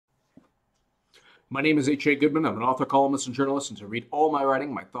My name is H.A. Goodman. I'm an author, columnist, and journalist, and to read all my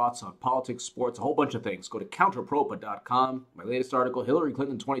writing, my thoughts on politics, sports, a whole bunch of things, go to counterpropa.com. My latest article, Hillary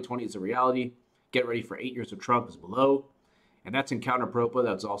Clinton 2020 is a reality. Get ready for 8 years of Trump, is below. And that's in Counterpropa.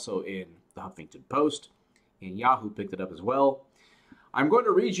 That's also in the Huffington Post. And Yahoo picked it up as well. I'm going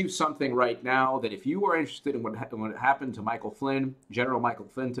to read you something right now that if you are interested in what happened to Michael Flynn, General Michael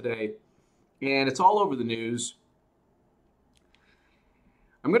Flynn today, and it's all over the news,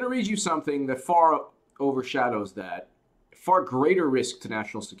 I'm going to read you something that far overshadows that, far greater risk to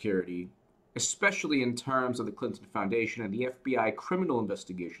national security, especially in terms of the Clinton Foundation and the FBI criminal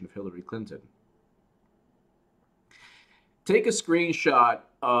investigation of Hillary Clinton. Take a screenshot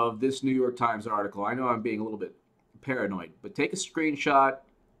of this New York Times article. I know I'm being a little bit paranoid, but take a screenshot.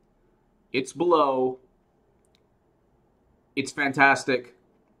 It's below. It's fantastic.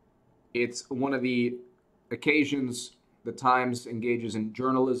 It's one of the occasions the Times engages in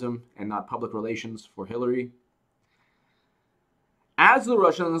journalism and not public relations for Hillary. As the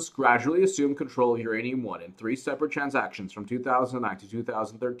Russians gradually assumed control of Uranium-1 in 3 separate transactions from 2009 to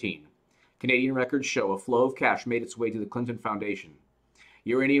 2013, Canadian records show a flow of cash made its way to the Clinton Foundation.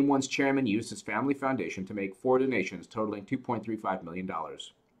 Uranium-1's chairman used his family foundation to make 4 donations totaling $2.35 million.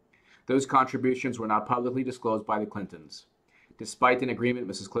 Those contributions were not publicly disclosed by the Clintons, despite an agreement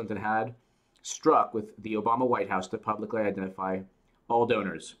Mrs. Clinton had struck with the Obama White House to publicly identify all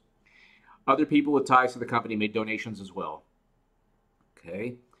donors. Other people with ties to the company made donations as well.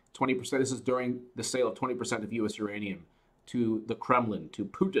 Okay, 20%. This is during the sale of 20% of U.S. uranium to the Kremlin, to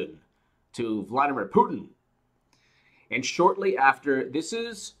Putin, to Vladimir Putin. And shortly after, this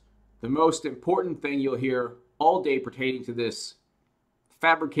is the most important thing you'll hear all day pertaining to this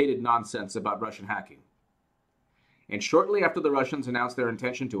fabricated nonsense about Russian hacking. And shortly after the Russians announced their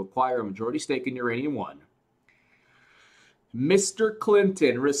intention to acquire a majority stake in Uranium-1, Mr.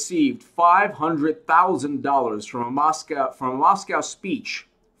 Clinton received $500,000 from a Moscow speech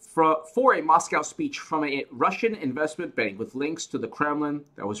from a Russian investment bank with links to the Kremlin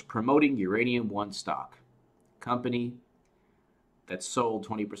that was promoting Uranium-1 stock, company that sold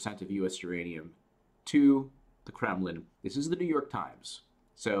 20% of U.S. uranium to the Kremlin. This is the New York Times,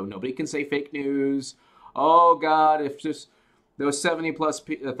 so nobody can say fake news. Oh God, if just those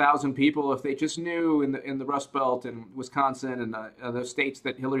 70,000 people, if they just knew in the Rust Belt and Wisconsin and those states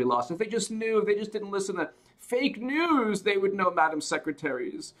that Hillary lost, if they just knew, if they just didn't listen to fake news, they would know Madam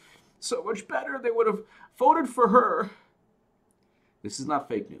Secretaries so much better. They would have voted for her. This is not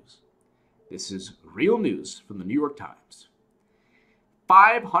fake news. This is real news from the New York Times.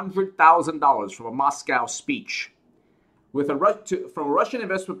 $500,000 from a Moscow speech from a Russian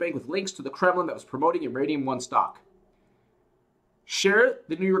investment bank with links to the Kremlin that was promoting Uranium-1 stock. Share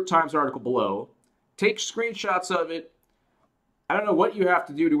the New York Times article below. Take screenshots of it. I don't know what you have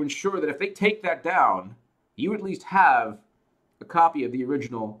to do to ensure that if they take that down, you at least have a copy of the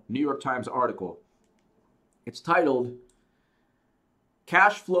original New York Times article. It's titled,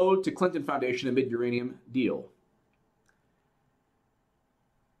 Cash Flowed to Clinton Foundation Amid Uranium Deal.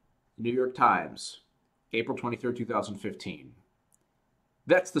 New York Times, April 23rd, 2015.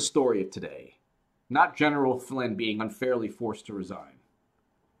 That's the story of today. Not General Flynn being unfairly forced to resign.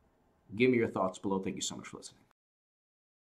 Give me your thoughts below. Thank you so much for listening.